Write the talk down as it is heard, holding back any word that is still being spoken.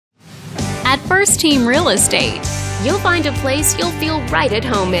At First Team Real Estate, you'll find a place you'll feel right at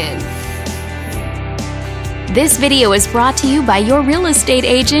home in. This video is brought to you by your real estate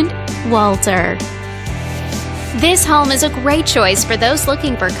agent, Walter. This home is a great choice for those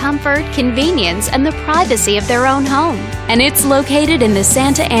looking for comfort, convenience, and the privacy of their own home, and it's located in the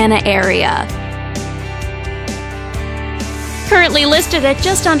Santa Ana area. Currently listed at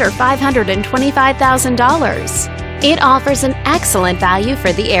just under $525,000, it offers an excellent value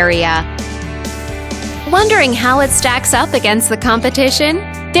for the area. Wondering how it stacks up against the competition?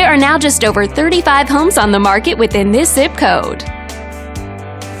 There are now just over 35 homes on the market within this zip code.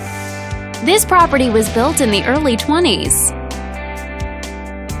 This property was built in the early 20s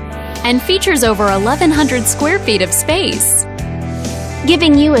and features over 1,100 square feet of space,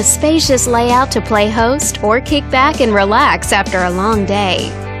 giving you a spacious layout to play host or kick back and relax after a long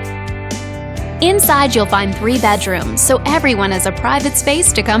day. Inside, you'll find 3 bedrooms, so everyone has a private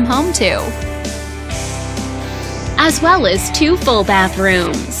space to come home to, as well as 2 full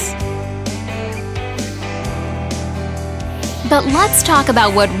bathrooms. But let's talk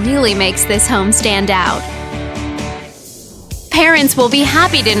about what really makes this home stand out. Parents will be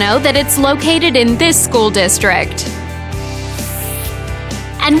happy to know that it's located in this school district.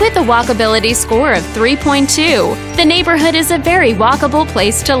 And with a walkability score of 3.2, the neighborhood is a very walkable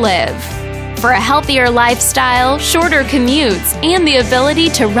place to live. For a healthier lifestyle, shorter commutes, and the ability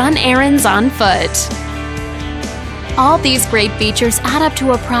to run errands on foot. All these great features add up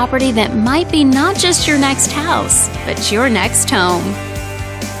to a property that might be not just your next house, but your next home.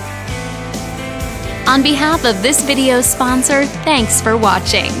 On behalf of this video's sponsor, thanks for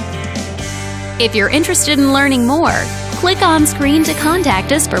watching. If you're interested in learning more, click on screen to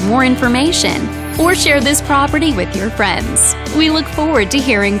contact us for more information or share this property with your friends. We look forward to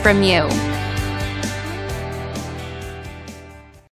hearing from you.